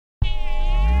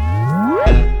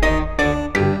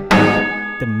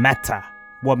matter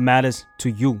what matters to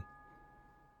you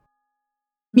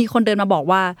มีคนเดินมาบอก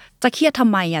ว่าจะเครียดทำ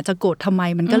ไมอ่ะจะโกรธทำไม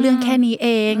มันก็เรื่องแค่นี้เอ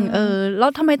งแล้ว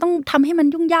ทำไมต้องทำให้มัน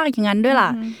ยุ่งยากอย่างนั้นด้วยล่ะ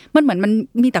มันเหมือนมัน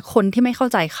มีแต่คนที่ไม่เข้า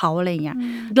ใจเขาอะไรเงี้ย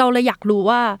เราเลยอยากรู้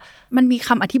ว่ามันมีค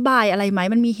ำอธิบายอะไรไหม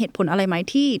มันมีเหตุผลอะไรไหม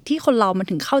ที่คนเรามัน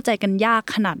ถึงเข้าใจกันยาก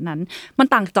ขนาดนั้นมัน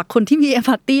ต่างจากคนที่มีเอม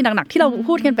พัตตี้หนักๆที่เรา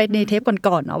พูดกันไปในเทป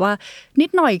ก่อนๆเนาะว่านิด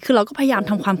หน่อยคือเราก็พยายาม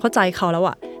ทำความเข้าใจเขาแล้ว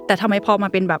อะแต่ทำไมพอมา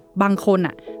เป็นแบบบางคนอ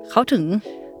ะเขาถึง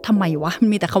ทำไมวะมัน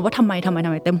มีแต่คำว่าทำไม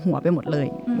เต็มหัวไปหมดเลย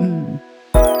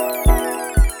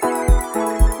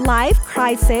Life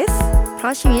Crisis เพรา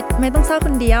ะชีวิตไม่ต้องเศร้าค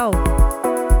นเดียว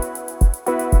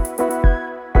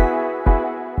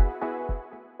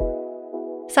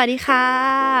สวัสดีค่ะ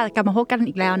กลับมาพบกัน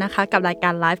อีกแล้วนะคะกับรายกา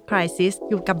ร Life Crisis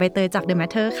อยู่กับใบเตยจาก The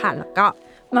Matter ค่ะแล้วก็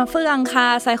มาเฟืองค่ะ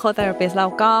psychotherapist แล้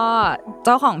วก็เ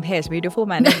จ้าของเพจ Beautiful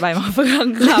Man ใบมาเฟือง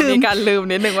ค่ะมีการลืม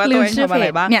นิดนึงว่าตัวเองทำอะไร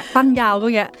บ้างเนี่ยตั้งยาวก็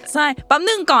เงี้ยใช่แป๊บ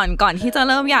นึงก่อนที่จะ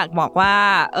เริ่มอยากบอกว่า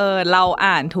เรา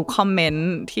อ่านทุกคอมเมนต์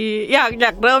ที่อย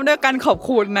ากเริ่มด้วยการขอบ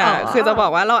คุณน่ะคือจะบอ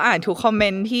กว่าเราอ่านทุกคอมเม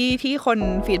นต์ที่คน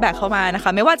ฟีดแบ็กเข้ามานะค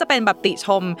ะไม่ว่าจะเป็นแบบติช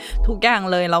มทุกอย่าง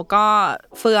เลยแล้วก็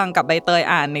เฟืองกับใบเตย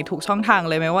อ่านในทุกช่องทาง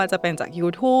เลยไม่ว่าจะเป็นจาก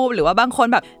YouTube หรือว่าบางคน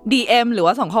แบบ DM หรือ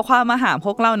ว่าส่งข้อความมาหาพ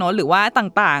วกเราเนาะหรือว่า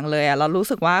ต่างๆเลยอ่ะเรารู้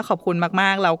สึกว่าขอบคุณม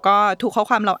ากๆแล้วก็ทุกข้อ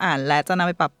ความเราอ่านและจะนำไ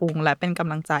ปปรับปรุงและเป็นก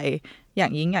ำลังใจอย่า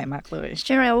งยิ่งใหญ่มากเลยใ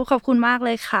ช่แล้วขอบคุณมากเล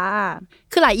ยค่ะ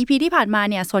คือหลาย EP ที่ผ่านมา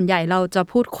เนี่ยส่วนใหญ่เราจะ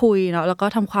พูดคุยเนาะแล้วก็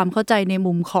ทำความเข้าใจใน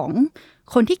มุมของ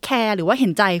คนที่แคร์หรือว่าเห็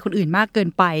นใจคนอื่นมากเกิน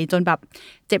ไปจนแบบ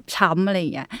เจ็บช้ำอะไรอย่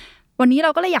างเงี้ยวันนี้เรา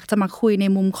ก็เลยอยากจะมาคุยใน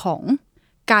มุมของ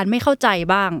การไม่เข้าใจ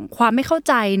บ้างความไม่เข้า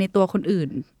ใจในตัวคนอื่น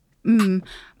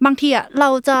บางทีอ่ะเรา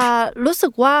จะรู้สึ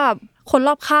กว่าคนร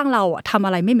อบข้างเราอ่ะทำอ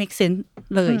ะไรไม่ make sense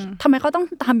เลยทำไมเขาต้อง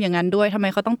ทำอย่างนั้นด้วยทำไม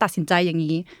เขาต้องตัดสินใจอย่าง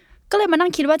นี้ก็เลยมานั่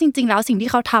งคิดว่าจริงๆแล้วสิ่งที่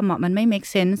เขาทำอ่ะมันไม่ make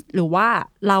sense หรือว่า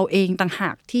เราเองต่างหา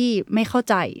กที่ไม่เข้า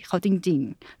ใจเขาจริง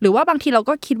ๆหรือว่าบางทีเรา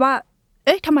ก็คิดว่าเ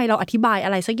อ๊ะทำไมเราอธิบายอะ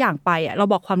ไรสักอย่างไปอ่ะเรา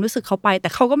บอกความรู้สึกเขาไปแต่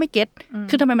เขาก็ไม่เก็ต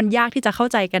คือทำไมมันยากที่จะเข้า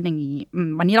ใจกันอย่างนี้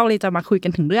วันนี้เราเลยจะมาคุยกั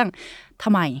นถึงเรื่องท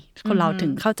ำไมคนเราถึ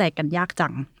งเข้าใจกันยากจั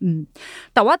ง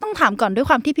แต่ว่าต้องถามก่อนด้วย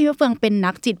ความที่พี่เฟืองเป็น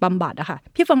นักจิตบำบัดอะค่ะ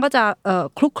พี่เฟืองก็จะ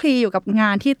คลุกคลีอยู่กับงา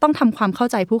นที่ต้องทำความเข้า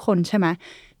ใจผู้คนใช่ไหม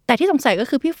แต่ที่สงสัยก็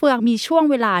คือพี่เฟืองมีช่วง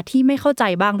เวลาที่ไม่เข้าใจ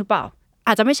บ้างหรือเปล่าอ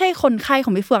าจจะไม่ใช่คนไข้ข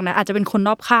องพี่เฟืองนะอาจจะเป็นคนร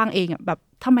อบข้างเองอะแบบ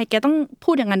ทำไมแกต้อง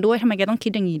พูดอย่างนั้นด้วยทำไมแกต้องคิ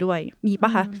ดอย่างนี้ด้วยมีป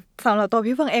ะคะสำหรับตัว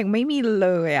พี่เฟืองเองไม่มีเล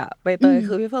ยอ่ะใบเตย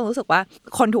คือพี่เฟืองรู้สึกว่า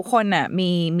คนทุกคนน่ะ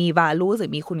มี value หรื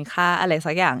อมีคุณค่าอะไร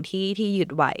สักอย่างที่ยึด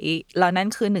ไว้แล้วนั่น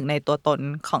คือหนึ่งในตัวตน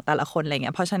ของแต่ละคนอะไรเ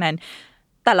งี้ยเพราะฉะนั้น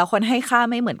แต่ละคนให้ค่า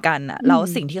ไม่เหมือนกันอ่ะแล้ว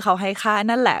สิ่งที่เขาให้ค่า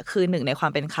นั่นแหละคือหนึ่งในควา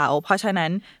มเป็นเขาเพราะฉะนั้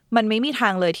นมันไม่มีทา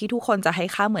งเลยที่ทุกคนจะให้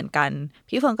ค่าเหมือนกัน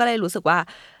พี่เฟืองก็เลยรู้สึกว่า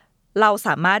เราส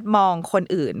ามารถมองคน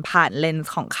อื่นผ่านเลน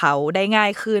ส์ของเขาได้ง่า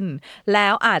ยขึ้นแล้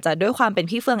วอาจจะด้วยความเป็น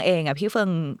พี่เฟืองเองอ่ะพี่เฟือง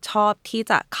ชอบที่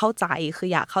จะเข้าใจคือ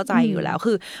อยากเข้าใจอยู่แล้ว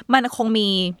คือมันคง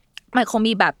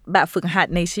มีแบบฝึกหัด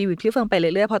ในชีวิตพี่เฟืองไปเรื่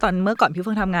อยๆเพราะตอนเมื่อก่อนพี่เ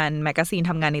ฟืองทำงานแมกกาซีน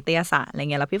ทำงานนิตยสารอะไร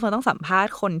เงี้ยแล้วพี่เฟืองต้องสัมภาษ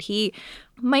ณ์คนที่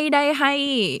ไม่ได้ให้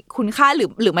คุณค่าห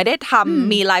รือไม่ได้ท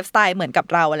ำมีไลฟ์สไตล์เหมือนกับ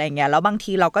เราอะไรเงี้ยแล้วบาง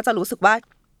ทีเราก็จะรู้สึกว่า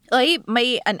ไม่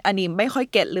อันนี้ไม่ค่อย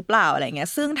เก็ตหรือเปล่าอะไรเงี้ย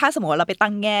ซึ่งถ้าสมมติว่าเราไปตั้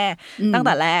งแง่ตั้งแ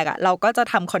ต่แรกอ่ะเราก็จะ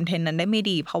ทำคอนเทนต์นั้นได้ไม่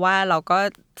ดีเพราะว่าเราก็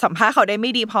สัมภาษณ์เขาได้ไ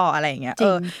ม่ดีพออะไรเงี้ย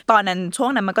ตอนนั้นช่วง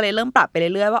นั้นมันก็เลยเริ่มปรับไปเ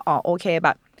รื่อยๆว่าอ๋อโอเคแบ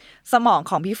บสมอง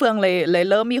ของพี่เฟืองเลย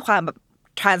เริ่มมีความแบบ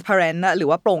transparent หรือ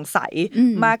ว่าโปร่งใส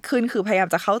มากขึ้นคือพยายาม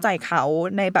จะเข้าใจเขา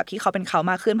ในแบบที่เขาเป็นเขา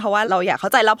มากขึ้นเพราะว่าเราอยากเข้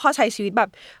าใจแล้วพอใช้ชีวิตแบบ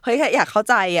เฮ้ยอยากเข้า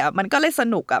ใจอ่ะมันก็เลยส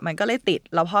นุกอ่ะมันก็เลยติด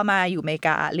แล้วพอมาอยู่อเมริก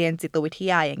าเรียนจิตวิท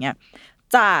ยาอย่างเงี้ย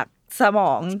จากสม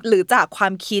องหรือจากควา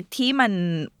มคิดที่มัน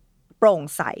โปร่ง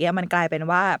ใสอะมันกลายเป็น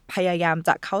ว่าพยายามจ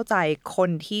ะเข้าใจคน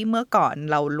ที่เมื่อก่อน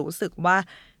เรารู้สึกว่า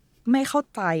ไม่เข้า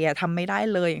ใจอะทำไม่ได้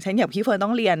เลยอย่างเช่นอย่างพี่เฟิร์นต้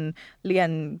องเรียน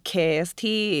เคส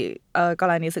ที่ก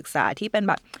รณีศึกษาที่เป็น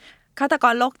แบบฆาตก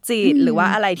รโรคจิตหรือว่า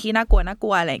อะไรที่น่ากลั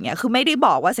วอะไรเงี้ยคือไม่ได้บ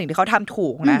อกว่าสิ่งที่เขาทำถู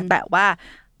กนะแต่ว่า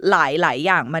หลายอ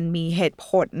ย่างมันมีเหตุผ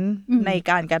ลใน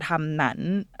การกระทำนั้น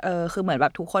คือเหมือนแบ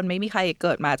บทุกคนไม่มีใครเ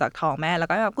กิดมาจากท้องแม่แล้ว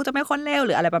ก็แบบกูจะไม่คนเลวห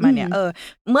รืออะไรประมาณเนี้ย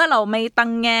เมื่อเราไม่ตั้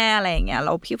งแง่อะไรอย่างเงี้ยเร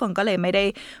าพี่เฟิงก็เลยไม่ไ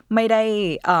ด้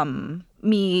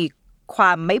มีคว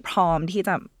ามไม่พร้อมที่จ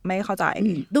ะไม่เข้าใจ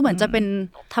ดูเหมือนจะเป็น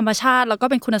ธรรมชาติแล้วก็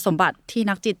เป็นคุณสมบัติที่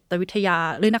นักจิตวิทยา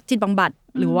หรือนักจิตบำบัด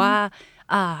หรือว่า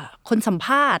คนสัมภ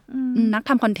าษณ์นัก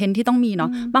ทำคอนเทนต์ที่ต้องมีเนาะ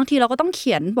บางทีเราก็ต้องเ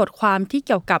ขียนบทความที่เ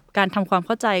กี่ยวกับการทำความเ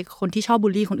ข้าใจคนที่ชอบบู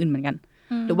ลลี่คนอื่นเหมือนกัน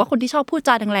หรือว่าคนที่ชอบพูดจ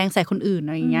าแรงๆใส่คนอื่นอ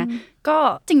ะไรอย่างเงี้ยก็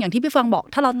จริงอย่างที่พี่เฟืองบอก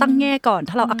ถ้าเราตั้งแง่ก่อน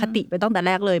ถ้าเราอคติไปตั้งแต่แ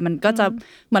รกเลยมันก็จะ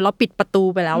เหมือนเราปิดประตู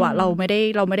ไปแล้วอะเราไม่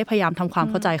ได้พยายามทำความ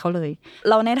เข้าใจเขาเลย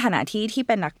เราในฐานะที่เ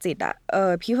ป็นนักจิตอะ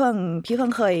พี่เฟือ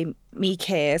งเคยมีเค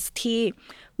สที่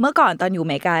เมื่อก่อนตอนอยู่อ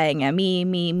เมริกาอย่างเงี้ย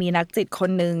มีนักจิตค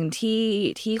นนึง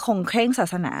ที่คงเคร่งศา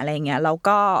สนาอะไรเงี้ยแล้ว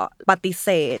ก็ปฏิเส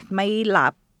ธไม่รั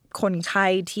บคนไข้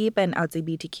ที่เป็น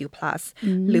LGBTQ+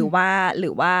 หรือ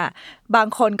ว่าบาง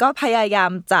คนก็พยายา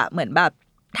มจะเหมือนแบบ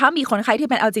ถ้ามีคนไข้ที่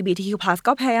เป็น LGBTQ+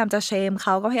 ก็พยายามจะเชมเข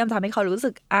าก็พยายามทำให้เขารู้สึ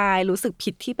กอายรู้สึกผิ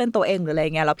ดที่เป็นตัวเองหรืออะไร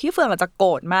เงี้ยแล้วพี่เฟืองอาจจะโก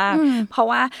รธมากเพราะ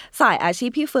ว่าสายอาชีพ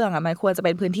พี่เฟืองอ่ะมันควรจะเ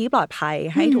ป็นพื้นที่ปลอดภัย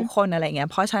ให้ทุกคนอะไรเงี้ย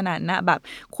เพราะฉะนั้นนะแบบ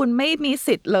คุณไม่มี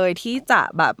สิทธิ์เลยที่จะ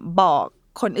แบบบอก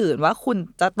คนอื่นว่าคุณ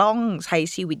จะต้องใช้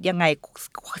ชีวิตยังไง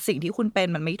สิ่งที่คุณเป็น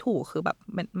มันไม่ถูกคือแบบ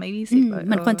มันไม่มีสิทธิ์เลย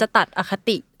มันควรจะตัดอค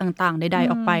ติต่างๆใดๆ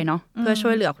ออกไปเนาะเพื่อช่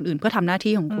วยเหลือคนอื่นเพื่อทำหน้า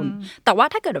ที่ของคุณแต่ว่า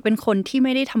ถ้าเกิดเป็นคนที่ไ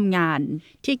ม่ได้ทำงาน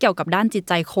ที่เกี่ยวกับด้านจิต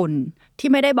ใจคนที่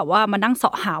ไม่ได้แบบว่ามานั่งเสา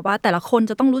ะหาว่าแต่ละคน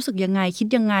จะต้องรู้สึกยังไงคิด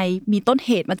ยังไงมีต้นเห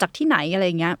ตุมาจากที่ไหนอะไร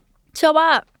เงี้ยเชื่อว่า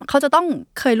เขาจะต้อง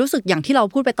เคยรู้สึกอย่างที่เรา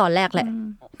พูดไปตอนแรกแหละ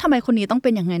ทำไมคนนี้ต้องเป็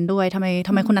นอย่างนั้นด้วยทำ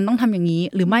ไมคนนั้นต้องทำอย่างนี้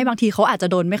หรือไม่บางทีเขาอาจจะ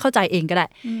โดนไม่เข้าใจเองก็ได้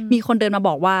มีคนเดินมาบ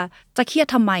อกว่าจะเครียด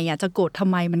ทำไมอ่ะจะโกรธทำ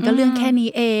ไมมันก็เรื่องแค่นี้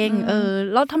เอง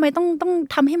แล้วทำไมต้อง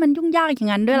ทำให้มันยุ่งยากอย่า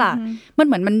งนั้นด้วยล่ะมันเ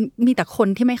หมือนมันมีแต่คน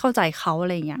ที่ไม่เข้าใจเขาอะ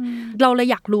ไรอย่างเงี้ยเราเลย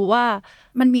อยากรู้ว่า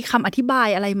มันมีคำอธิบาย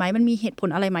อะไรไหมมันมีเหตุผล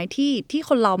อะไรไหมที่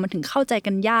คนเรามันถึงเข้าใจ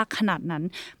กันยากขนาดนั้น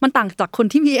มันต่างจากคน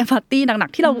ที่มีเอมพัตตี้หนัก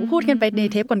ๆที่เราพูดกันไปใน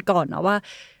เทปก่อนๆเนาะว่า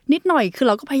นิดหน่อยคือเ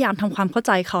ราก็พยายามทำความเข้าใ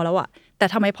จเขาแล้วอะแต่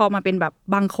ทำไมพอมาเป็นแบบ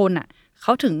บางคนอะเข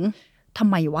าถึงทำ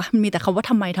ไมวะมันมีแต่คำว่า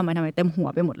ทำไมเต็มหัว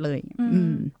ไปหมดเลย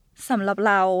สำหรับ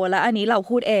เราและอันนี้เรา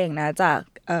พูดเองนะจาก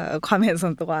ความเห็นส่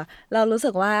วนตัวเรารู้สึ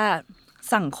กว่า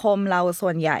สังคมเราส่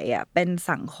วนใหญ่อะเป็น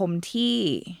สังคมที่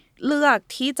เลือก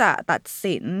ที่จะตัด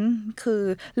สินคือ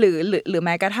หรือแ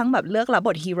ม้กระทั่งแบบเลือกรับบ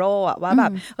ทฮีโร่อะว่าแบ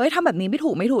บเฮ้ยทำแบบนี้ไม่ถู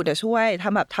กเดี๋ยวช่วยท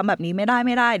ำแบบนี้ไม่ไ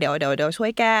ด้เดี๋ยวช่ว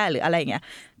ยแก้หรืออะไรเงี้ย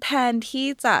แทนที่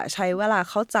จะใช้เวลา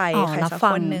เข้าใจใครสัก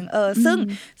คนนึง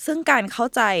ซึ่งการเข้า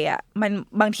ใจอ่ะมัน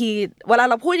บางทีเวลา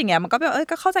เราพูดอย่างเงี้ยมันก็แบบ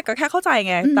ก็เข้าใจก็แค่เข้าใจ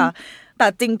ไงแต่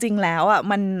จริงๆแล้วอ่ะ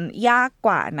มันยากก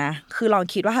ว่านะคือลอง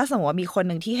คิดว่าถ้าสมมติว่ามีคน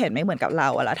นึงที่เห็นไม่เหมือนกับเรา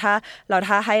อะแล้ว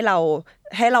ถ้าให้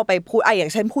เราไปพูดอย่า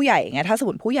งเช่นผู้ใหญ่ไงถ้าสม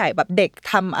มติผู้ใหญ่แบบเด็ก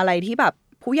ทำอะไรที่แบบ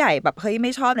ผู้ใหญ่แบบเฮ้ยไ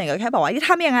ม่ชอบอะไรก็แค่บอกว่า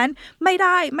ทำอย่างนั้นไม่ไ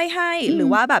ด้ไม่ให้หรือ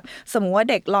ว่าแบบสมมุติว่า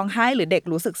เด็กร้องไห้หรือเด็ก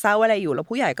รู้สึกเศร้าอะไรอยู่แล้ว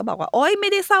ผู้ใหญ่ก็บอกว่าโอ๊ยไม่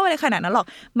ได้เศร้าอะไรขนาดนั้นหรอก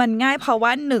มันง่ายเพราะว่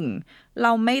า1เร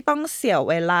าไม่ต้องเสีย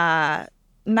เวลา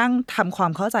นั่งทำควา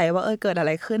มเข้าใจว่าเกิดอะไ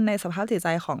รขึ้นในสภาพจิตใจ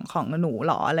ของหนู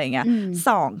หรออะไรเงี้ย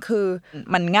2คือ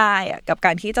มันง่ายอ่ะกับก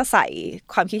ารที่จะใส่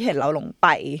ความคิดเห็นเราลงไป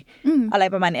อะไร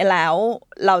ประมาณนี้แล้ว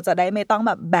เราจะได้ไม่ต้องแ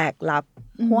บบแบกรับ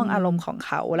ห่วงอารมณ์ของเ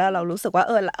ขาแล้วเรารู้สึกว่า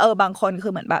บางคนคื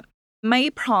อเหมือนแบบไม่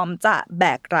พร้อมจะแบ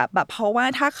กรับแบบเพราะว่า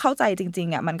ถ้าเข้าใจจริง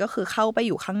ๆอ่ะมันก็คือเข้าไปอ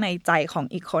ยู่ข้างในใจของ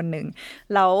อีกคนนึง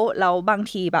แล้วบาง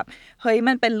ทีแบบเฮ้ย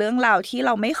มันเป็นเรื่องราวที่เ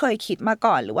ราไม่เคยคิดมา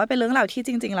ก่อนหรือว่าเป็นเรื่องราวที่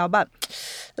จริงๆแล้วแบบ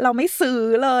เราไม่ซื้อ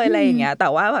เลยอะไรอย่างเงี้ยแต่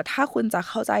ว่าแบบถ้าคุณจะ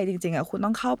เข้าใจจริงๆอ่ะคุณต้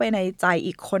องเข้าไปในใจ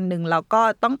อีกคนนึงแล้วก็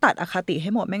ต้องตัดอคติให้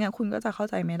หมดไม่งั้นคุณก็จะเข้า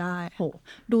ใจไม่ได้โห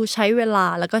ดูใช้เวลา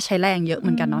แล้วก็ใช้แรงเยอะเห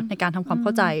มือนกันเนาะในการทำความเข้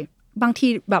าใจบางที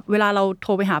แบบเวลาเราโท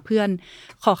รไปหาเพื่อน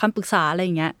ขอคำปรึกษาอะไรอ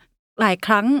ย่างเงี้ยหลายค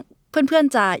รั้งเพื่อน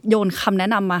ๆจะโยนคำแนะ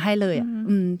นำมาให้เลยอ่ะ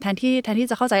แทนที่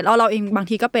จะเข้าใจเราเองบาง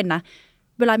ทีก็เป็นนะ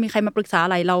เวลามีใครมาปรึกษาอะ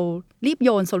ไรเรารีบโย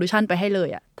นโซลูชันไปให้เลย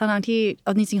อ่ะทั้งที่เอ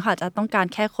าจริงๆเขาอาจจะต้องการ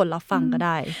แค่คนรับฟังก็ไ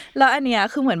ด้แล้วอันเนี้ย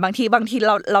คือเหมือนบางที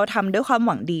เราทำด้วยความห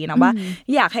วังดีนะว่า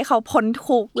อยากให้เขาพ้น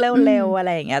ทุกข์เร็วๆอะไ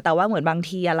รอย่างเงี้ยแต่ว่าเหมือนบาง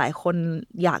ทีหลายคน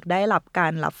อยากได้รับกา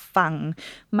รรับฟัง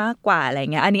มากกว่าอะไร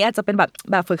เงี้ยอันนี้อาจจะเป็นแ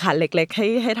บบฝึกหัดเล็ก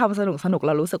ๆให้ทำสนุกเ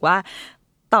รารู้สึกว่า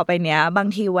ต่อไปเนี้ยบาง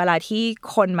ทีเวลาที่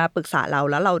คนมาปรึกษาเรา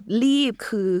แล้วเรารีบ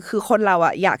คือคนเราอ่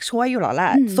ะอยากช่วยอยู่หรอแหล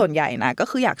ะส่วนใหญ่นะก็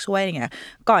คืออยากช่วยอย่างเงี้ย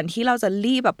ก่อนที่เราจะ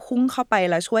รีบแบบพุ่งเข้าไป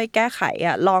แล้วช่วยแก้ไข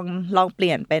อ่ะลองเป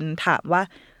ลี่ยนเป็นถามว่า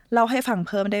เราให้ฟังเ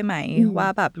พิ่มได้ไหมว่า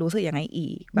แบบรู้สึกยังไงอี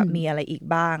กแบบมีอะไรอีก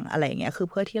บ้างอะไรอย่างเงี้ยคือ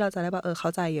เพื่อที่เราจะได้แบบเข้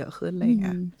าใจเยอะขึ้นอะไรอย่างเ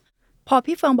งี้ยพอ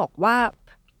พี่เฟิงบอกว่า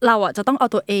เราอ่ะจะต้องเอา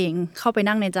ตัวเองเข้าไป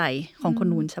นั่งในใจของคน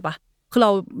นู้นใช่ปะคือเร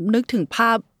านึกถึงภ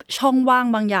าพช่องว่าง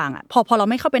บางอย่างอ่ะพอเรา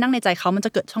ไม่เข้าไปนั่งในใจเขามันจ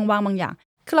ะเกิดช่องว่างบางอย่าง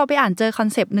คือเราไปอ่านเจอคอน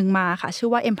เซปต์นึงมาค่ะชื่อ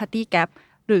ว่า empathy gap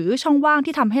หรือช่องว่าง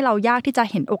ที่ทำให้เรายากที่จะ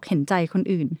เห็นอกเห็นใจคน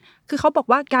อื่นคือเขาบอก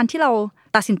ว่าการที่เรา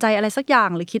ตัดสินใจอะไรสักอย่าง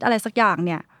หรือคิดอะไรสักอย่างเ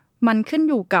นี่ยมันขึ้น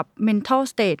อยู่กับ mental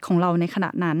state ของเราในขณะ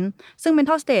นั้นซึ่ง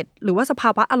mental state หรือว่าสภา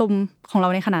วะอารมณ์ของเรา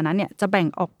ในขณะนั้นเนี่ยจะแบ่ง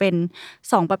ออกเป็น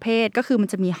2ประเภทก็คือมัน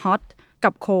จะมี hot กั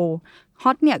บ cold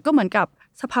hot เนี่ยก็เหมือนกับ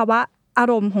สภาวะอา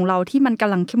รมณ์ของเราที่มันก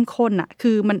ำลังเข้มข้นอ่ะ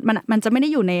คือมันจะไม่ได้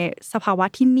อยู่ในสภาวะ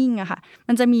ที่นิ่งอะค่ะ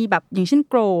มันจะมีแบบอย่างเช่น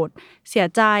โกรธเสีย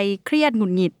ใจเครียดหงุ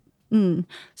ดหงิด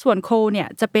ส่วนโคเนี่ย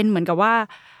จะเป็นเหมือนกับว่า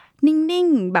นิ่ง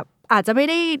ๆแบบอาจจะไม่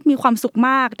ได้มีความสุขม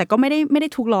ากแต่ก็ไม่ได้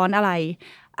ทุกข์ร้อนอะไร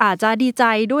อาจจะดีใจ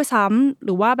ด้วยซ้ำห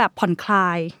รือว่าแบบผ่อนคลา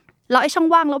ยแล้วไอ้ช่อง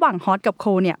ว่างระหว่างฮอตกับโค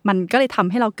เนี่ยมันก็เลยทำ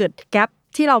ให้เราเกิดแกป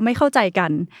ที่เราไม่เข้าใจกั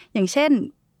นอย่างเช่น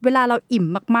เวลาเราอิ่ม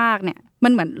มากๆเนี่ยมั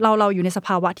นเหมือนเราอยู่ในสภ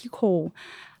าวะที่โค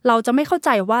เราจะไม่เข้าใจ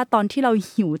ว่าตอนที่เรา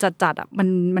หิวจัดๆอ่ะ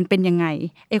มันเป็นยังไง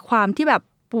ไอ้ความที่แบบ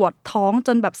ปวดท้องจ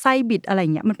นแบบไส้บิดอะไร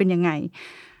เงี้ยมันเป็นยังไง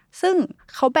ซึ่ง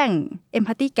เขาแบ่ง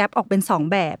empathy gap ออกเป็น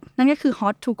2แบบนั่นก็คือ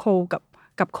hot to cold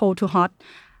กับ cold to hot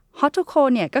hot to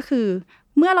cold เนี่ยก็คือ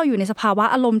เมื่อเราอยู่ในสภาวะ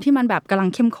อารมณ์ที่มันแบบกำลัง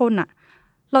เข้มข้นอ่ะ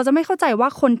เราจะไม่เข้าใจว่า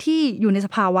คนที่อยู่ในส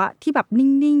ภาวะที่แบบ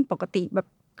นิ่งๆปกติแบบ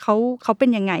เขาเป็น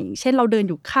ยังไงเช่นเราเดิน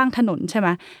อยู่ข้างถนนใช่ไหม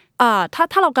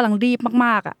ถ้าเรากำลังรีบม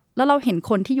ากๆอ่ะแล้วเราเห็น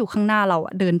คนที่อยู่ข้างหน้าเราอ่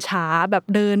ะเดินช้าแบบ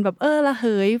เดินแบบละเห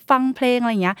ยฟังเพลงอะไ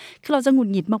รเงี้ยคือเราจะหงุด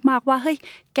หงิดมากๆว่าเฮ้ย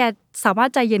แกสามารถ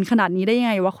ใจเย็นขนาดนี้ได้ยัง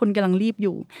ไงว่าคนกำลังรีบอ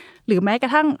ยู่หรือแม้กร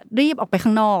ะทั่งรีบออกไปข้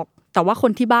างนอกแต่ว่าค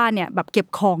นที่บ้านเนี่ยแบบเก็บ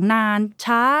ของนาน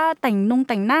ช้าแต่ง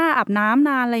หน้าอาบน้ำ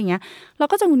นานอะไรเงี้ยเรา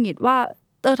ก็จะหงุดหงิดว่า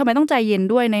ทำไมต้องใจเย็น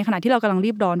ด้วยในขณะที่เรากำลังรี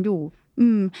บร้อนอยู่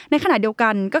ในขณะเดียวกั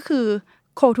นก็คือ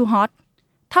cold to hot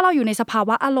ถ้าเราอยู่ในสภาว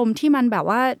ะอารมณ์ที่มันแบบ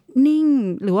ว่านิ่ง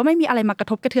หรือว่าไม่มีอะไรมากระ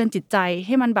ทบกระเทือนจิตใจใ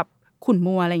ห้มันแบบขุ่น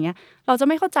มัวอะไรเงี้ยเราจะ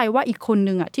ไม่เข้าใจว่าอีกคน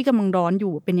นึงอ่ะที่กำลังร้อนอ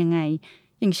ยู่เป็นยังไง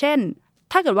อย่างเช่น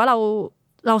ถ้าเกิดว่าเ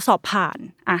ราสอบผ่าน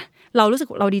อ่ะเรารู้สึก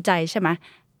เราดีใจใช่ไหม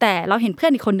แต่เราเห็นเพื่อ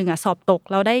นอีกคนนึงอ่ะสอบตก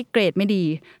เราได้เกรดไม่ดี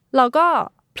เราก็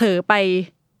เผลอไป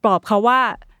ปลอบเขาว่า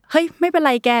เฮ้ยไม่เป็นไ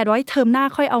รแกไว้เทอมหน้า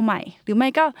ค่อยเอาใหม่หรือไม่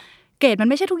ก็เกรดมัน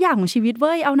ไม่ใช่ทุกอย่างของชีวิตเ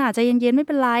ว้ยเอาหน่าใจเย็นๆไม่เ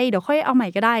ป็นไรเดี๋ยวค่อยเอาใหม่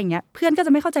ก็ได้อย่างเงี้ยเพื่อนก็จ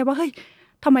ะไม่เข้าใจว่าเฮ้ย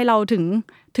ทำไมเรา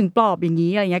ถึงปลอบอย่าง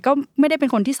นี้อะไรเงี้ยก็ไม่ได้เป็น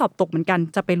คนที่สอบตกเหมือนกัน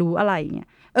จะไปรู้อะไรเงี้ย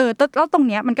แล้วตรง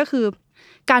เนี้ยมันก็คือ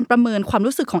การประเมินความ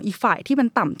รู้สึกของอีกฝ่ายที่มัน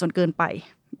ต่ำจนเกินไป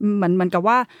เหมือนกับ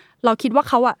ว่าเราคิดว่า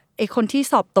เขาอ่ะไอคนที่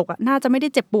สอบตกอ่ะน่าจะไม่ได้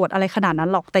เจ็บปวดอะไรขนาดนั้น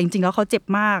หรอกแต่จริงๆแล้วเขาเจ็บ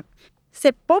มากเสร็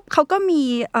จปุ๊บเขาก็มี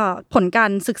ผลกา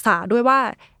รศึกษาด้วยว่า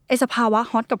ไอสภาวะ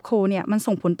ฮอตกับโคเนี่ยมัน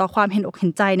ส่งผลต่อความเห็นอกเห็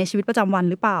นใจในชีวิตประจำวัน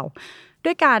หรือเปล่าด้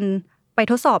วยการไป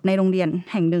ทดสอบในโรงเรียน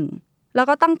แห่งหนึ่งแล้ว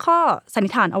ก็ตั้งข้อสันนิ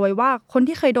ษฐานเอาไว้ว่าคน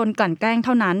ที่เคยโดนกลั่นแกล้งเ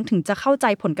ท่านั้นถึงจะเข้าใจ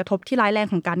ผลกระทบที่ร้ายแรง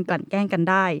ของการกลั่นแกล้งกัน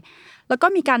ได้แล้วก็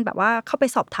มีการแบบว่าเข้าไป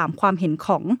สอบถามความเห็นข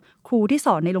องครูที่ส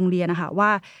อนในโรงเรียนนะคะว่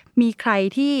ามีใคร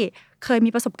ที่เคยมี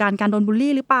ประสบการณ์การโดนบูล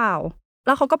ลี่หรือเปล่าแ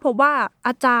ล้วเขาก็พบว่าอ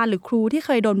าจารย์หรือครูที่เค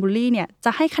ยโดนบูลลี่เนี่ยจ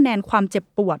ะให้คะแนนความเจ็บ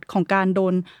ปวดของการโด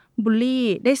นบูลลี่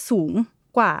ได้สูง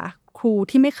กว่าครู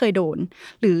ที่ไม่เคยโดน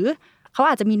หรือเขา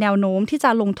อาจจะมีแนวโน้มที่จะ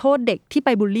ลงโทษเด็กที่ไป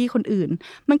บูลลี่คนอื่น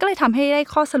มันก็เลยทำให้ได้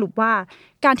ข้อสรุปว่า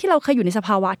การที่เราเคยอยู่ในสภ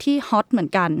าวะที่ฮอตเหมือน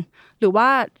กันหรือว่า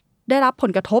ได้รับผ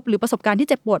ลกระทบหรือประสบการณ์ที่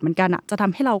เจ็บปวดเหมือนกันอ่ะจะท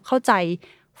ำให้เราเข้าใจ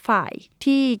ฝ่าย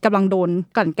ที่กำลังโดน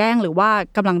กลั่นแกล้งหรือว่า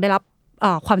กำลังได้รับ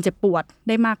ความเจ็บปวดไ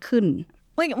ด้มากขึ้น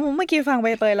เมื่อกี้ฟังใบ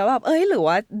เตยแล้วแบบหรือ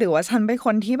ว่าฉันเป็นค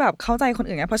นที่แบบเข้าใจคน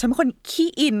อื่นไงเพราะฉันเป็นคนขี้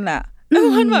อินอะ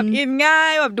มันแบบอินง่า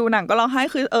ยแบบดูหนังก็ร้องไห้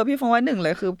คือพี่ฟงว่าหนึ่งเล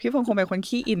ยคือพี่ฟงคงเป็นคน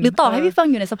ขี้อินหรือต่อให้พี่เฟิง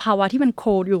อยู่ในสภาวะที่มันโคล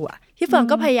ด์อยู่อ่ะพี่เฟิง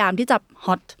ก็พยายามที่จะฮ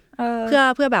อตเ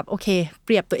พื่อแบบโอเคเป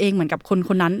รียบตัวเองเหมือนกับ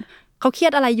คนนั้นเขาเครีย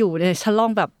ดอะไรอยู่เนี่ยฉันลอ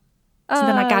งแบบจิน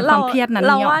ตนาการความเครียดนั้น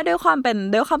เราว่าด้วยความเป็น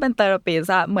เทอราปิส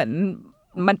อะเหมือน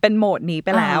มันเป็นโหมดนี้ไป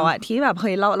แล้วอะที่แบบเ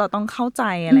ฮ้ยเราต้องเข้าใจ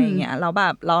อะไรอย่างเงี้ยเราแบ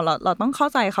บเราต้องเข้า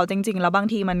ใจเขาจริงๆแล้วบาง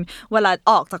ทีมันเวลา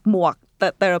ออกจากหมวก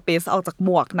เทอราปิสออกจากหม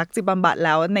วกนักจิตบำบัดแ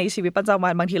ล้วในชีวิตประจำวั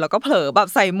นบางทีเราก็เผลอแบบ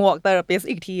ใส่หมวกเทอราปิส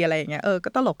อีกทีอะไรอย่างเงี้ยก็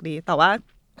ตลกดีแต่ว่า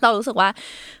เรารู้สึกว่า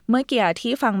เมื่อกี้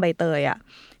ที่ฟังใบเตยอะ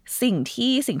สิ่ง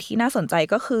ที่น่าสนใจ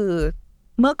ก็คือ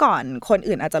เมื่อก่อนคน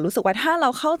อื่นอาจจะรู้สึกว่าถ้าเรา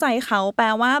เข้าใจเขาแปล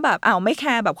ว่าแบบไม่แค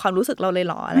ร์แบบความรู้สึกเราเลย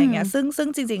หรออะไรเงี้ยซึ่ง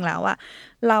จริงๆแล้วอะ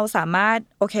เราสามารถ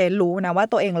โอเครู้นะว่า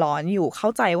ตัวเองร้อนอยู่เข้า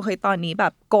ใจว่าเฮ้ยตอนนี้แบ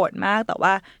บโกรธมากแต่ว่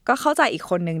าก็เข้าใจอีก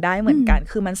คนนึงได้เหมือนกัน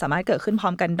คือมันสามารถเกิดขึ้นพร้อ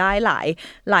มกันได้ห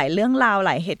ลายเรื่องราวห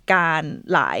ลายเหตุการณ์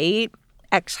หลาย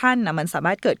แอคชั่นนะมันสาม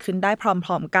ารถเกิดขึ้นได้พ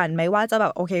ร้อมๆกันไม่ว่าจะแบ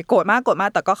บโอเคโกรธมาก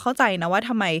แต่ก็เข้าใจนะว่า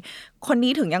ทำไมคน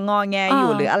นี้ถึงยังงอแงอ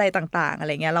ยู่หรืออะไรต่างๆอะไ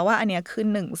รเงี้ยแล้วว่าอันเนี้ยคือ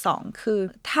1 2คือ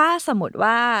ถ้าสมมติ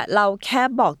ว่าเราแค่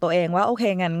บอกตัวเองว่าโอเค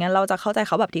งั้นเราจะเข้าใจเ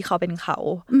ขาแบบที่เขาเป็นเขา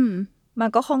มัน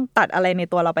ก็คงตัดอะไรใน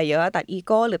ตัวเราไปเยอะตัดอีโ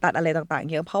ก้หรือตัดอะไรต่างๆ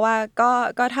เยอะเพราะว่า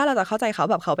ก็ถ้าเราจะเข้าใจเขา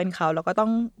แบบเขาเป็นเขาเราก็ต้อ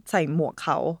งใส่หมวกเข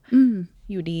า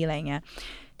อยู่ดีอะไรเงี้ย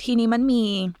ทีนี้มันมี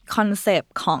คอนเซป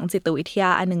ต์ของจิตวิทยา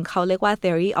อันนึงเขาเรียกว่า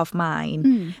theory of mind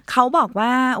เขาบอกว่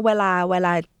าเวล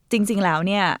าจริงๆแล้ว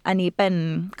เนี่ยอันนี้เป็น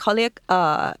เขาเรียก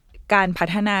การพั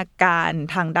ฒนาการ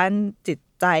ทางด้านจิต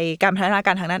ใจการพัฒนาก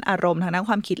ารทางด้านอารมณ์ทางด้าน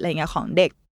ความคิดอะไรเงี้ยของเด็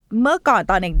กเมื่อก่อน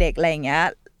ตอนเด็กๆอะไรเงี้ย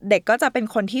เด็กก็จะเป็น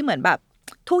คนที่เหมือนแบบ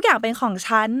ทุกอย่างเป็นของ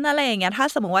ฉันอะไรอย่างเงี้ยถ้า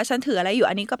สมมติว่าฉันถืออะไรอยู่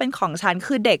อันนี้ก็เป็นของฉัน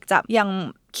คือเด็กจะยัง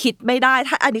คิดไม่ได้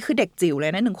ถ้าอันนี้คือเด็กจิ๋วเล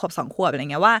ยนะ1 ขวบ 2 ขวบอะไร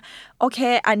เงี้ยว่าโอเค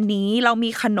อันนี้เรามี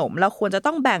ขนมเราควรจะ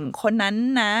ต้องแบ่งคนนั้น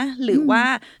นะหรือว่า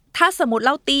ถ้าสมมติเ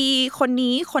ราตีคน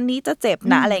นี้จะเจ็บ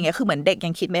นะอะไรเงี้ยคือเหมือนเด็กยั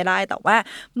งคิดไม่ได้แต่ว่า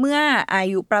เมื่ออา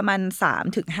ยุประมาณ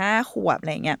 3-5 ขวบอะไ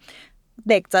รเงี้ย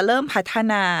เด็กจะเริ่มพัฒ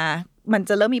นามัน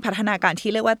จะเริ่มมีพัฒนาการ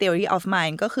ที่เรียกว่า theory of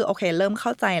mind ก็คือโอเคเริ่มเข้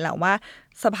าใจแล้วว่า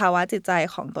สภาวะจิตใจ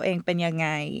ของตัวเองเป็นยังไง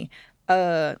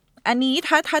อันนี้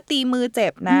ถ้าตีมือเจ็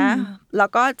บนะแล้ว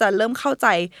ก็จะเริ่มเข้าใจ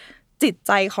จิตใ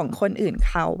จของคนอื่นเ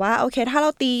ขาว่าโอเคถ้าเร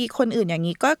าตีคนอื่นอย่าง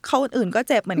นี้ก็คนอื่นก็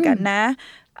เจ็บเหมือนกันนะ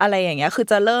อะไรอย่างเงี้ยคือ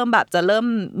จะเริ่ม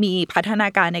มีพัฒนา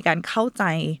การในการเข้าใจ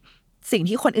สิ่ง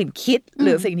ที่คนอื่นคิดห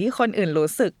รือสิ่งที่คนอื่นรู้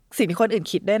สึกสิ่งที่คนอื่น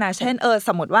คิดด้วยนะเช่นส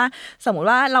มมติว่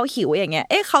าเราหิวอย่างเงี้ย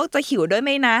เขาจะหิวด้วยไหม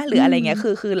นะหรืออะไรเงี้ย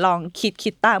คือลองคิ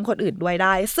ดตามคนอื่นด้วยไ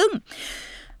ด้ซึ่ง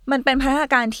มันเป็นพัฒนา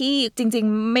การที่จริง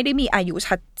ๆไม่ได้มีอายุ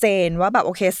ชัดเจนว่าแบบโ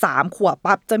อเค3 ขวบ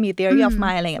ปั๊บจะมี theory of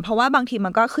mind อะไรเงี้ยเพราะว่าบางทีมั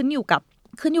นก็ขึ้นอยู่กั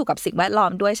บสิ่งแวดล้อ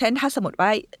มด้วยเช่นถ้าสมมติว่า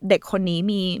เด็กคนนี้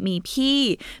มี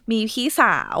พี่ส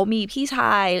าวมีพี่ช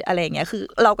ายอะไรอย่างเงี้ยคือ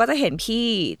เราก็จะเห็นพี่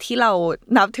ที่เรา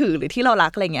นับถือหรือที่เรารั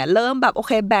กอะไรเงี้ยเริ่มแบบโอเ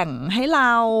คแบ่งให้เร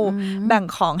าแบ่ง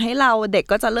ของให้เราเด็ก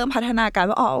ก็จะเริ่มพัฒนาการ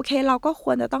ว่าโอเคเราก็ค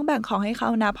วรจะต้องแบ่งของให้เขา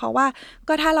นะเพราะว่า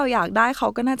ก็ถ้าเราอยากได้เขา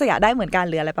ก็น่าจะอยากได้เหมือนกัน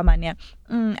หรืออะไรประมาณเนี้ย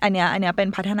อันเนี้ยเป็น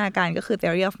พัฒนาการก็คือ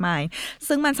theory of mind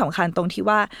ซึ่งมันสำคัญตรงที่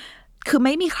ว่าคือไ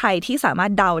ม่มีใครที่สามาร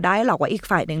ถเดาได้หรอกว่าอีก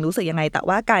ฝ่ายนึงรู้สึกยังไงแต่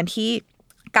ว่าการ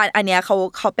อันเนี้ยเ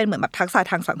ขาเป็นเหมือนแบบทักษะ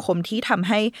ทางสังคมที่ทำใ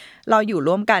ห้เราอยู่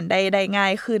ร่วมกันได้ง่า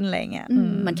ยขึ้นอะไรเงี้ย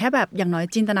เหมือนแค่แบบอย่างน้อย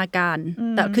จินตนาการ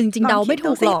แต่คือจริงๆเดาไม่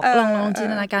ถูกหรอกลองจิน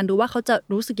ตนาการดูว่าเขาจะ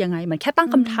รู้สึกยังไงเหมือนแค่ตั้ง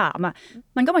คำถามอ่ะ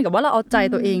มันก็เหมือนกับว่าเราเอาใจ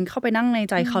ตัวเองเข้าไปนั่งใน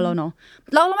ใจเขาแล้วเนาะ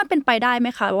แล้วมันเป็นไปได้ไหม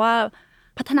คะว่า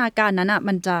พัฒนาการนั้นอ่ะ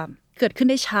มันจะเกิดขึ้น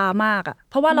ได้ช้ามากอ่ะ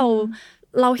เพราะว่า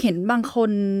เราเห็นบางค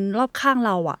นรอบข้าง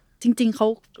เราอ่ะจริงๆเ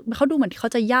ขาดูเหมือนเขา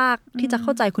จะยากที่จะเข้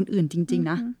าใจคนอื่นจริงๆ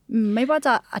นะไม่ว่าจ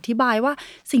ะอธิบายว่า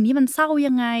สิ่งนี้มันเศร้า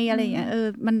ยังไงอะไรอย่างเงี้ย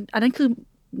มันอันนั้นคือ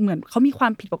เหมือนเขามีควา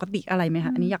มผิดปกติอะไรไหมค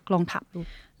ะอันนี้อยากลองถามดู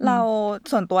เรา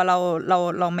ส่วนตัว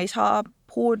เราไม่ชอบ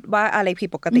พูดว่าอะไรผิด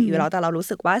ปกติอยู่แล้วแต่เรารู้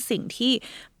สึกว่าสิ่งที่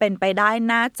เป็นไปได้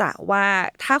น่าจะว่า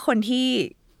ถ้าคนที่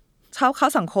ชอบเข้า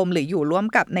สังคมหรืออยู่ร่วม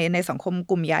กับในสังคม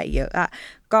กลุ่มใหญ่เยอะอ่ะ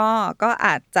ก็อ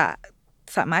าจจะ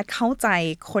สามารถเข้าใจ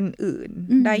คนอื่น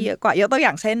ได้เยอะกว่ายกตัวอ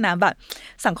ย่างเช่นนะแบบ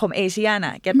สังคมเอเชีย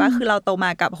น่ะเก็ทป่ะคือเราโตมา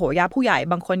กับญาติผู้ใหญ่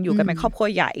บางคนอยู่กันเป็นครอบครัว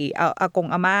ใหญ่อากง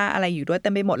อาม่าอะไรอยู่ด้วยเต็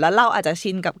มไปหมดแล้วเราอาจจะ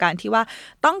ชินกับการที่ว่า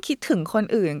ต้องคิดถึงคน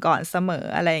อื่นก่อนเสมอ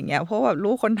อะไรอย่างเงี้ยเพราะแบบ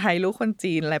ลูกคนไทยลูกคน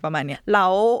จีนอะไรประมาณเนี้ยแล้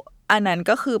วอันนั้น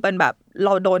ก็คือเป็นแบบเร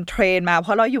าโดนเทรนมาเพร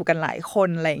าะเราอยู่กันหลายคน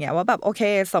อะไรเงี้ยว่าแบบโอเค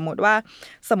สมมติว่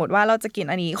าเราจะกิน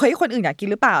อันนี้เฮ้ยคนอื่นอยากกิน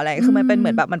หรือเปล่าอะไรคือมันเป็นเหมื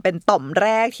อนแบบมันเป็นต่อมแร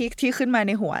กที่ขึ้นมาใ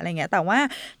นหัวอะไรเงี้ยแต่ว่า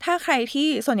ถ้าใครที่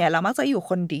ส่วนใหญ่เรามักจะอยู่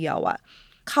คนเดียวอ่ะ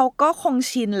เขาก็คง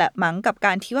ชินแหละมั้งกับก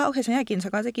ารที่ว่าโอเคฉันอยากกินฉั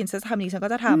นก็จะกินฉันจะทำนี้ฉันก็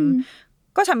จะท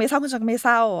ำก็ฉันไม่เศร้าฉันไม่เศ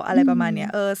ร้าอะไรประมาณเนี้ย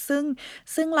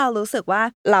ซึ่งเรารู้สึกว่า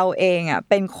เราเองอ่ะ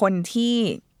เป็นคนที่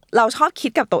เราชอบคิ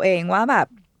ดกับตัวเองว่าแบบ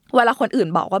เวลาคนอื่น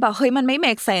บอกว่าแบบเฮ้ยมันไม่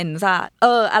make sense อะ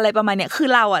อะไรประมาณเนี้ยคือ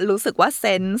เราอะรู้สึกว่า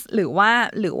sense หรือ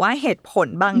ว่าเหตุผล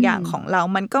บางอย่างของเรา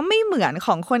มันก็ไม่เหมือนข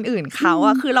องคนอื่นเขาอ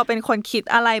ะคือเราเป็นคนคิด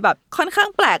อะไรแบบค่อนข้าง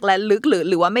แปลกและลึก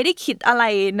หรือว่าไม่ได้คิดอะไร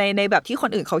ในแบบที่คน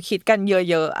อื่นเขาคิดกัน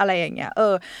เยอะๆอะไรอย่างเงี้ย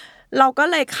เราก็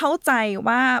เลยเข้าใจ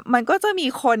ว่ามันก็จะมี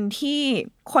คน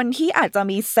ที่อาจจะ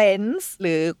มีเซนส์ห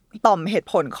รือต่อมเหตุ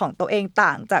ผลของตัวเองต่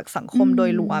างจากสังคมโด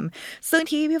ยรวมซึ่ง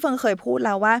ที่พี่เฟิงเคยพูดแ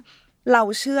ล้วว่าเรา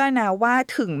เชื่อนะว่า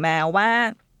ถึงแม้ว่า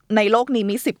ในโลกนี้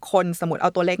มี10 คนสมมติเอา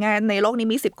ตัวเลขง่ายในโลกนี้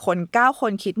มี10 คน9 ค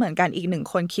นคิดเหมือนกันอีก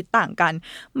1 คนคิดต่างกัน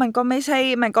มันก็ไม่ใ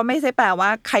ช่แปลว่า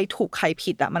ใครถูกใคร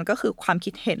ผิดอ่ะมันก็คือความ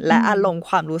คิดเห็นและอารมณ์ค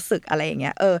วามรู้สึกอะไรอย่างเ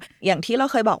งี้ยอย่างที่เรา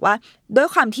เคยบอกว่าด้วย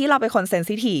ความที่เราเป็นคนเซน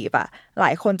ซิทีฟอ่ะหล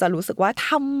ายคนจะรู้สึกว่า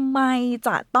ทำไมจ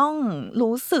ะต้อง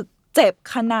รู้สึกเจ็บ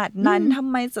ขนาดนั้นทำ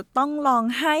ไมจะต้องร้อง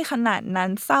ไห้ขนาดนั้น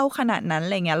เศร้าขนาดนั้นอะ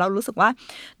ไรเงี้ยเรารู้สึกว่า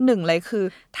1เลยคือ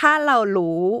ถ้าเรา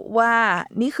รู้ว่า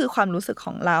นี่คือความรู้สึกข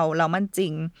องเราแล้วมันจริ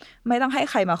งไม่ต้องให้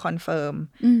ใครมาคอนเฟิร์ม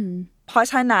เพราะ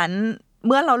ฉะนั้นเ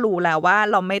มื่อเรารู้แล้วว่า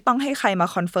เราไม่ต้องให้ใครมา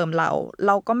คอนเฟิร์มเ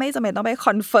ราก็ไม่จำเป็นต้องไปค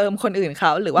อนเฟิร์มคนอื่นเข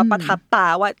าหรือว่าประทับตา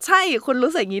ว่าใช่คุณ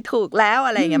รู้สึกอย่างนี้ถูกแล้วอ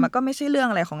ะไรเงี้ยมันก็ไม่ใช่เรื่อง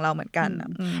อะไรของเราเหมือนกัน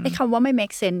ไอ้คำว่าไม่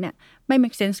make sense เนี่ยไม่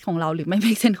make sense ของเราหรือไม่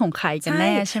make sense ของใครกันแ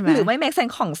น่ใช่ไหมหรือไม่ make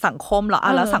sense ของสังคมหรอ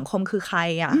แล้วสังคมคือใคร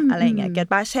อะอะไรเงี้ยเก็ท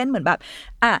ป่ะเช่นเหมือนแบบ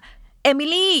เอมิ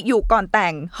ลี่อยู่ก่อนแต่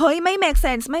งเฮ้ยไม่ make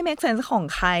sense ของ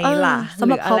ใครล่ะสำ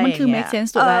หรับเขามันคือ make sense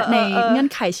สุดแล้วในเงื่อน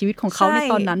ไขชีวิตของเขาใน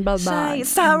ตอนนั้นบ้าใช่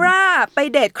ซาร่าไป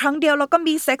เดทครั้งเดียวแล้วก็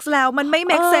มีเซ็กส์แล้วมันไม่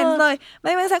make sense เลยไ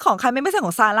ม่ make sense ของใครไม่ make sense ข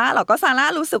องซาร่าหรอกก็ซาร่า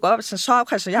รู้สึกว่าฉันชอบ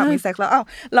ค่ะฉันอยากมีเซ็กส์แล้ว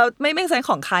เราไม่ make sense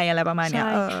ของใครอะไรประมาณเนี้ย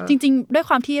จริงๆด้วย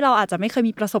ความที่เราอาจจะไม่เคย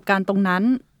มีประสบการณ์ตรงนั้น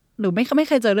หรือไม่เ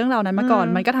คยเจอเรื่องราวนั้นมาก่อน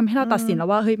มันก็ทำให้เราตัดสินแล้ว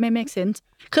ว่าเฮ้ยไม่ make sense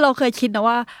คือเราเคยคิดนะ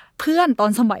ว่าเพื่อนตอ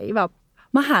นสมัยแบบ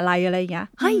มหาลัยอะไรอย่างเงี้ย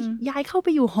เฮ้ยย้ายเข้าไป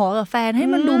อยู่หอกับแฟนให้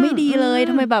มันดูไม่ดีเลย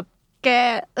ทำไมแบบแก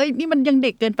นี่มันยังเ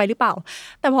ด็กเกินไปหรือเปล่า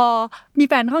แต่พอมี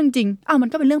แฟนเข้าจริงๆมัน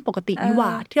ก็เป็นเรื่องปกตินี่หว่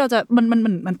าที่เราจะ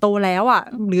มันโตแล้วอ่ะ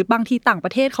หรือบางทีต่างปร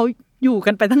ะเทศเขาอยู่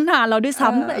กันไปตั้งนานเราด้วยซ้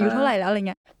ำอายุเท่าไหร่แล้วอะไรเ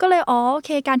งี้ยก็เลยโอเค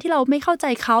การที่เราไม่เข้าใจ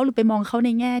เขาหรือไปมองเขาใน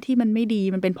แง่ที่มันไม่ดี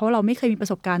มันเป็นเพราะเราไม่เคยมีประ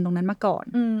สบการณ์ตรงนั้นมาก่อน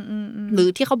หรือ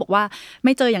ที่เขาบอกว่าไ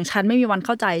ม่เจออย่างฉันไม่มีวันเ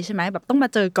ข้าใจใช่ไหมแบบต้องมา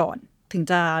เจอก่อน ถึง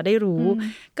จะได้รู้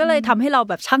ก็เลยทำให้เรา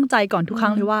แบบชั่งใจก่อนทุกครั้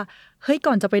งเลยว่าเฮ้ย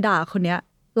ก่อนจะไปด่าคนเนี้ย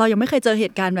เรายังไม่เคยเจอเห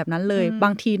ตุการณ์แบบนั้นเลยบา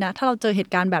งทีนะถ้าเราเจอเห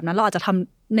ตุการณ์แบบนั้นเราอาจจะท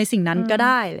ำในสิ่งนั้นก็ไ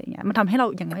ด้อะไรเงี้ยมันทำให้เรา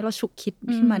อย่างน้อยเราฉุกคิด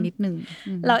ขึ้นมานิดนึง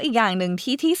แล้วอีกอย่างหนึ่ง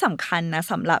ที่สำคัญนะ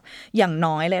สำหรับอย่าง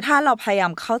น้อยเลยถ้าเราพยายา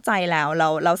มเข้าใจแ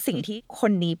ล้วสิ่งที่ค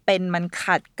นนี้เป็นมัน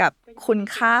ขัดกับคุณ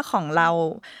ค่าของเรา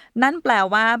นั่นแปล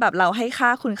ว่าแบบเราให้ค่า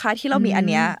คุณค่าที่เรามีอัน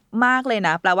เนี้ยมากเลยน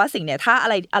ะแปลว่าสิ่งเนี้ยถ้าอ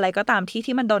ะไรก็ตาม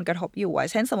ที่มันโดนกระทบอยู่อ่ะ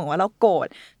เช่นสมมติว่าเราโกรธ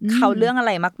เขาเรื่องอะไ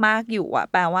รมากๆอยู่อ่ะ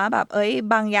แปลว่าแบบ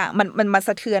บางอย่างมันมาส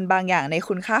ะเทือนบางอย่างใน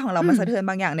คุณค่าของเรามาสะเทือน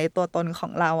บางอย่างในตัวตนขอ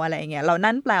งเราอะไรอย่างเงี้ยเรา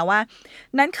นั่นแปลว่า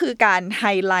นั่นคือการไฮ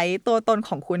ไลท์ตัวตนข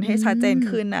องคุณให้ชัดเจน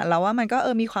ขึ้นอ่ะเราว่ามันก็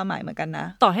มีความหมายเหมือนกันนะ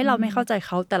ต่อให้เราไม่เข้าใจเ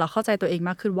ขาแต่เราเข้าใจตัวเอง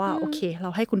มากขึ้นว่าโอเคเรา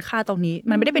ให้คุณค่าตรงนี้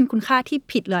มันไม่ได้เป็นคุณค่าที่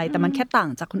ผิดเลยแต่มันแค่ต่า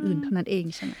งจากคนอื่นเท่านั้นเอง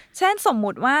ใช่ไหมเช่นสมมุ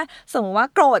ติว่า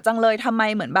โกรธจังเลยทำไม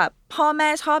เหมือนแบบพ่อแม่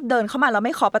ชอบเดินเข้ามาแล้วไ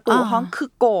ม่เคาะประตูห้องคือ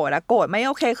โกรธไม่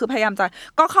โอเคคือพยายามจะ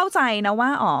ก็เข้าใจนะว่า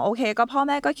อ๋อโอเคก็พ่อแ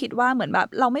ม่ก็คิดว่าเหมือนแบบ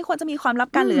เราไม่ควรจะมีความลับ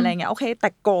กันหรืออะไรเงี้ยโอเคแต่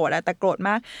โกรธม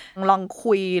ากลอง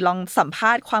คุยลองสัมภ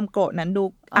าษณ์ความโกรธนั้นดู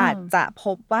อาจจะพ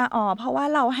บว่าอ๋อเพราะว่า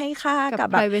เราให้ค่ากับ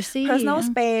แบบ personal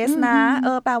space นะ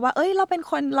แปลว่าเราเป็น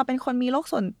คนมีโลก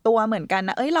ส่วนตัวเหมือนกันน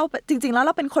ะเราจริงๆแล้วเ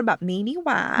ราเป็นคนแบบนี้นี่ห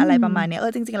ว่าอะไรประมาณนี้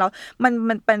จริงๆแล้ว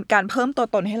มันเป็นการเพิ่มตัว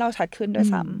ตนให้เราชัดขึ้นด้วย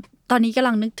ซ้ำตอนนี้กำ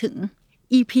ลังนึกถึง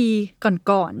EP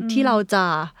ก่อนๆที่เราจะ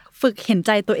ฝึกเห็นใ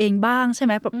จตัวเองบ้างใช่ไ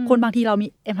หมแบบคนบางทีเรามี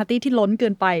empathy ที่ล้นเกิ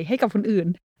นไปให้กับคนอื่น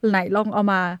ไหนลองเอา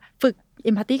มาฝึก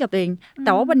empathy กับตัวเองแ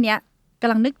ต่ว่าวันเนี้ยก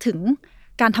ำลังนึกถึง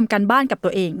การทำการบ้านกับตั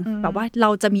วเองแบบว่าเรา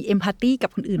จะมี empathy กับ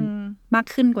คนอื่นมาก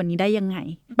ขึ้นกว่านี้ได้ยังไง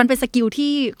มันเป็นสกิล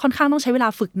ที่ค่อนข้างต้องใช้เวลา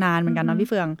ฝึกนานเหมือนกันนะพี่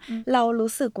เฟืองเรา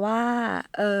รู้สึกว่า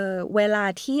เวลา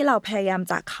ที่เราพยายาม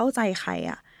จะเข้าใจใคร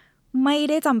อ่ะไม่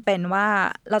ได้จำเป็นว่า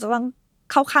เราจะต้อง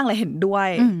เข้าข้างเลยเห็นด้วย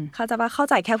เขาจะว่าเข้า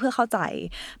ใจแค่เพื่อเข้าใจ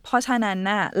เพราะฉะนั้น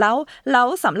น่ะแล้ว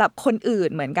สำหรับคนอื่น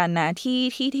เหมือนกันนะ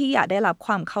ที่อยากได้รับค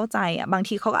วามเข้าใจอ่ะบาง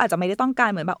ทีเขาก็อาจจะไม่ได้ต้องการ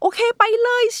เหมือนแบบโอเคไปเล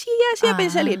ยเชียร์เป็น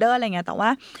เชียร์ลีดเดอร์อะไรเงี้ยแต่ว่า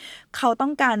เขาต้อ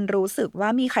งการรู้สึกว่า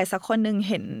มีใครสักคนนึง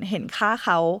เห็นค่าเข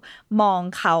ามอง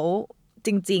เขาจ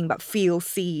ริงๆแบบ feel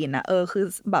seen นะคือ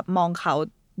แบบมองเขา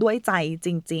ด้วยใจจ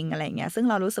ริงๆอะไรเงี้ยซึ่ง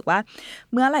เรารู้สึกว่า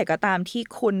เมื่อไหร่ก็ตามที่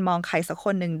คุณมองใครสักค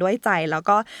นนึงด้วยใจแล้ว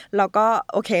ก็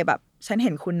โอเคแบบฉันเ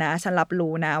ห็นคุณนะฉันรับ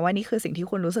รู้นะว่านี่คือสิ่งที่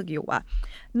คุณรู้สึกอยู่อะ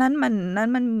นั่น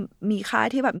มันมีค่า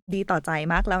ที่แบบดีต่อใจ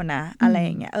มากแล้วนะอะไรอ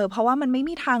ย่างเงี้ยเพราะว่ามันไม่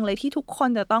มีทางเลยที่ทุกคน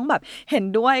จะต้องแบบเห็น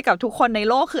ด้วยกับทุกคนใน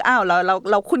โลกคืออ้าว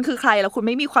เราคุณคือใครแล้วคุณไ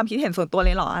ม่มีความคิดเห็นส่วนตัวเล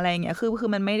ยหรออะไรอย่างเงี้ยคือ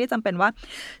มันไม่ได้จำเป็นว่า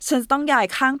ฉันต้องย้าย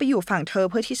ข้างไปอยู่ฝั่งเธอ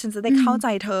เพื่อที่ฉันจะได้เข้าใจ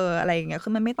เธออะไรอย่างเงี้ยคื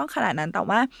อมันไม่ต้องขนาดนั้นแต่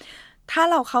ว่าถ้า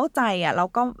เราเข้าใจอ่ะเรา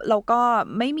ก็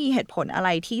ไม่มีเหตุผลอะไร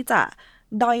ที่จะ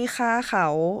ด้อยค่าเขา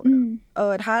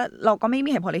ถ้าเราก็ไม่มี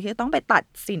เหตุผลอะไรที่ต้องไปตัด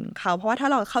สินเขาเพราะว่าถ้า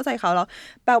เราเข้าใจเขาเรา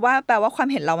แปลว่าความ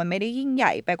เห็นเรามันไม่ได้ยิ่งให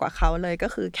ญ่ไปกว่าเขาเลยก็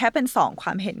คือแค่เป็น2คว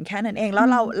ามเห็นแค่นั้นเองแล้ว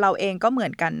เราเองก็เหมือ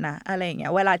นกันนะอะไรอย่างเงี้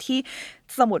ยเวลาที่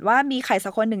สมมติว่ามีใครสั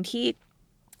กคนหนึ่งที่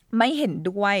ไม่เห็น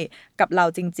ด้วยกับเรา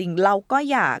จริงๆเราก็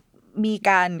อยากมี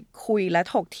การคุยและ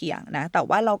ถกเถียงนะแต่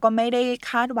ว่าเราก็ไม่ได้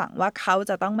คาดหวังว่าเขา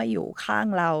จะต้องมาอยู่ข้าง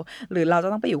เราหรือเราจะ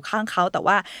ต้องไปอยู่ข้างเขาแต่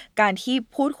ว่าการที่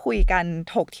พูดคุยกัน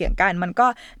ถกเถียงกันมันก็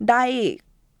ได้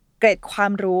เกร็ดควา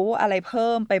มรู้อะไรเพิ่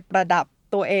มไปประดับ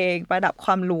ตัวเองประดับคว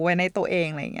ามรู้ไว้ในตัวเอง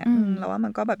อะไรเงี้ยเราว่ามั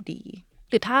นก็แบบดี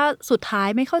หรือถ้าสุดท้าย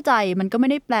ไม่เข้าใจมันก็ไม่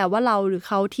ได้แปลว่าเราหรือ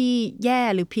เขาที่แย่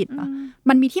หรือผิด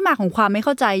มันมีที่มาของความไม่เ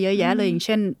ข้าใจเยอะแยะเลยอย่างเ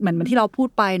ช่นเหมือนที่เราพูด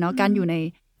ไปเนาะการอยู่ใน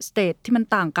สเตทที่มัน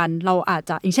ต่างกันเราอาจ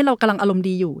จะอย่างเช่นเรากำลังอารมณ์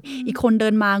ดีอยู่อีกคนเดิ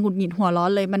นมาหงุดหงิดหัวร้อ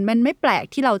นเลยมันไม่แปลก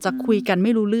ที่เราจะคุยกันไ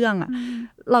ม่รู้เรื่องอ่ะ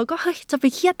เราก็เฮ้ยจะไป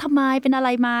เครียดทำไมเป็นอะไร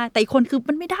มาแต่อีกคนคือ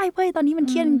มันไม่ได้เว้ยตอนนี้มัน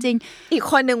เครียดจริงๆอีก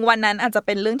คนนึงวันนั้นอาจจะเ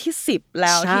ป็นเรื่องที่10แ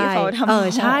ล้วที่เขาท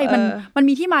ำใช่มัน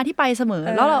มีที่มาที่ไปเสมอ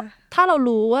แล้วถ้าเรา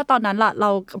รู้ว่าตอนนั้นล่ะเรา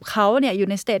กับเขาเนี่ยอยู่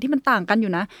ในสเตทที่มันต่างกันอ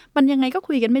ยู่นะมันยังไงก็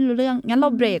คุยกันไม่รู้เรื่องงั้นเรา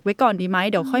เบรกไว้ก่อนดีไหม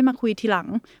เดี๋ยวค่อยมาคุยทีหลัง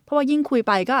เพราะว่ายิ่งคุยไ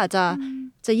ปก็อาจจะ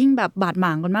ยิ่งแบบบาดหม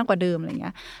างกันมากกว่าเดิมอะไรเ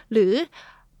งี้ยหรือ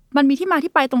มันมีที่มา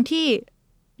ที่ไปตรงที่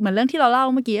เหมือนเรื่องที่เราเล่า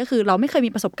เมื่อกี้ก็คือเราไม่เคย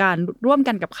มีประสบการณ์ร่วม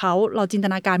กันกับเขาเราจินต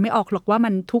นาการไม่ออกหรอกว่ามั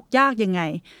นทุกข์ยากยังไง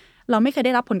เราไม่เคยไ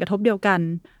ด้รับผลกระทบเดียวกัน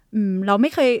เราไ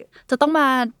ม่เคยจะต้องม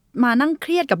านั่งเค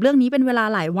รียดกับเรื่องนี้เป็นเวลา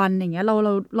หลายวันอย่างเงี้ย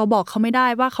เราบอกเขาไม่ได้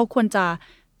ว่าเขาควรจะ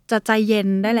ใจเย็น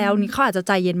ได้แล้วนี่เขาอาจจะใ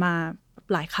จเย็นมา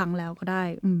หลายครั้งแล้วก็ได้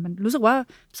มันรู้สึกว่า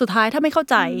สุดท้ายถ้าไม่เข้า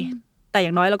ใจแต่อย่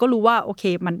างน้อยเราก็รู้ว่าโอเค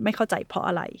มันไม่เข้าใจเพราะ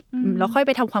อะไรแล้วค่อยไ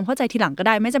ปทำความเข้าใจทีหลังก็ไ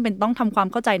ด้ไม่จำเป็นต้องทำความ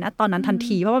เข้าใจนะตอนนั้นทัน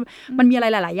ทีเพราะว่ามันมีอะไร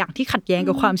หลายๆอย่างที่ขัดแย้ง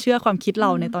กับความเชื่อความคิดเรา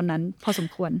ในตอนนั้นพอสม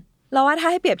ควรเราว่าถ้า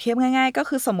ให้เปรียบเทียบง่ายๆก็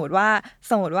คือสมมติว่า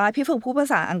พี่เฟิงพูดภา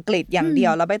ษาอังกฤษอย่างเดีย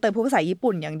วแล้วใบเตยพูดภาษาญี่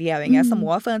ปุ่นอย่างเดียวอย่างเงี้ยสมม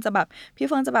ติว่าพี่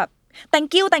เฟิงจะแบบ thank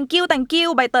you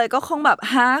ใบเตยก็คงแบบ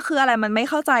ฮะคืออะไรมันไม่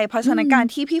เข้าใจเพราะฉะนั้นการ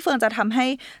ที่พี่เฟิร์นจะทำใ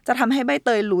ห้ใบเต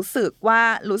ยรู้สึกว่า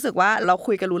เรา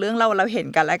คุยกันรู้เรื่องเราเห็น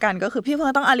กันและกันก็คือพี่เฟิ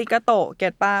ร์นต้องอาริกาโตเก็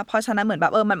ทป่ะเพราะฉะนั้นเหมือนแบ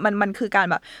บมันคือการ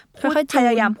แบบพย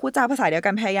ายามพูดจาภาษาเดียวกั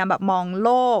นพยายามแบบมองโ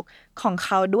ลกของเข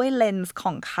าด้วยเลนส์ข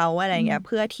องเขาอะไรเงี้ยเ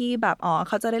พื่อที่แบบเ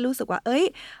ขาจะได้รู้สึกว่า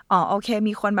โอเค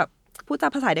มีคนแบบพูดจา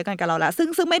ภาษาเดียวกันกับเราแล้ว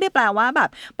ซึ่งไม่ได้แปลว่าแบบ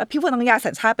พี่เฟิร์นต้องอยาก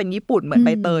สัญชาติเป็นญี่ปุ่นเหมือนใบ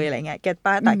เตยอะไรเงี้ยเก็ท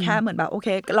ป่ะแต่แค่เหมือนแบบโอเค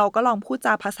เราก็ลองพูดจ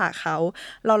าภาษาเขา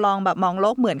เราลองแบบมองโล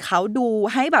กเหมือนเขาดู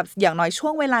ให้แบบอย่างน้อยช่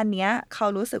วงเวลาเนี้ยเขา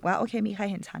รู้สึกว่าโอเคมีใคร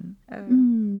เห็นฉัน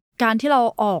การที่เรา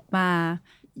ออกมา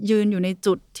ยืนอยู่ใน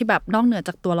จุดที่แบบนอกเหนือจ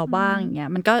ากตัวเราบ้างอย่างเงี้ย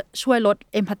มันก็ช่วยลด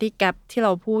empathy gap ที่เร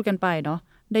าพูดกันไปเนาะ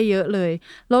ได้เยอะเลย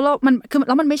แล้ว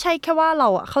มันไม่ใช่แค่ว่าเรา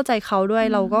เข้าใจเขาด้วย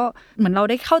เราก็เหมือนเรา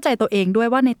ได้เข้าใจตัวเองด้วย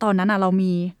ว่าในตอนนั้นเรา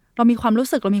มีความรู้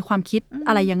สึกเรามีความคิด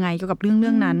อะไรยังไงเกี่ยวกับเรื่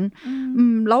องนั้น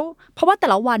แล้วเพราะว่าแต่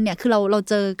ละวันเนี่ยคือเรา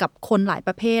เจอกับคนหลายป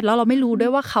ระเภทแล้วเราไม่รู้ด้ว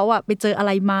ยว่าเขาไปเจออะไ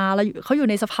รมาแล้วเขาอยู่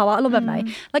ในสภาวะอารมณ์แบบไหน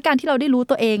แล้วการที่เราได้รู้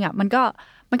ตัวเองมัน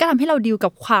ก็ทำให้เราดีลกั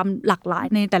บความหลากหลาย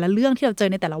ในแต่ละเรื่องที่เราเจอ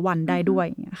ในแต่ละวันได้ด้วย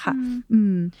อย่างเงี้ยค่ะ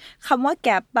คำว่าแก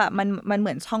ปมันเห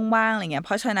มือนช่องว่างอะไรเงี้ยเ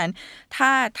พราะฉะนั้น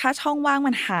ถ้าช่องว่าง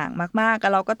มันห่างมาก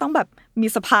ๆเราก็ต้องแบบมี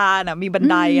สะพานมีบัน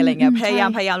ไดอะไรเงี้ยพยายา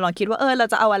มลองคิดว่าเรา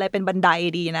จะเอาอะไรเป็นบันได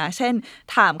ดีนะเช่น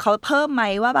ถามเขาเพิ่มไหม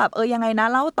ว่าแบบยังไงนะ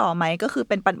เล่าต่อไหมก็คือ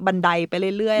เป็นบันไดไป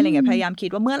เรื่อยๆอะไรเงี้ยพยายามคิด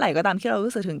ว่าเมื่อไหร่ก็ตามที่เรา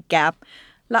รู้สึกถึงแกป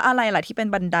แล้วอะไรล่ะที่เป็น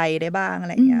บันไดได้บ้างอะไ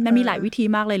รเงี้ยมันมีหลายวิธี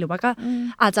มากเลยหรือว่าก็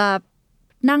อาจจะ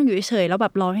นั่งอยู่เฉยๆแล้วแบ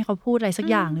บรอให้เขาพูดอะไรสัก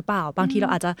อย่างหรือเปล่าบางทีเรา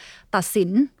อาจจะตัดสิน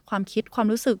ความคิดความ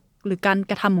รู้สึกหรือการ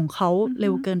กระทำของเขาเร็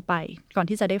วเกินไปก่อน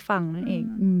ที่จะได้ฟังนั่นเอง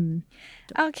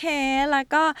โอเคแล้ว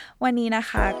ก็วันนี้นะ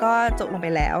คะก็จบลงไป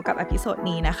แล้วกับอพิโซด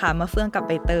นี้นะคะมาเฟื่องกับใ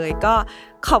บเตยก็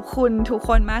ขอบคุณทุกค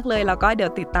นมากเลยแล้วก็เดี๋ย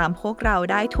วติดตามพวกเรา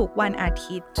ได้ทุกวันอา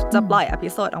ทิตย์จะปล่อยอพิ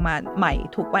โซดออกมาใหม่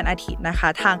ทุกวันอาทิตย์นะคะ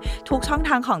ทางทุกช่องท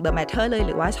างของ The Matter เลยห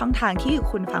รือว่าช่องทางที่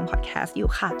คุณฟังพอดแคสต์อยู่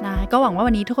ค่ะก็หวังว่า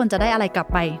วันนี้ทุกคนจะได้อะไรกลับ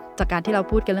ไปจากการที่เรา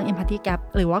พูดกันเรื่อง empathy gap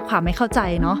หรือว่าความไม่เข้าใจ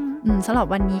เนาะสำหรับ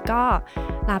วันนี้ก็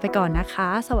ลาไปก่อนนะคะ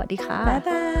สวัสดีค่ะบ๊าย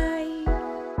บาย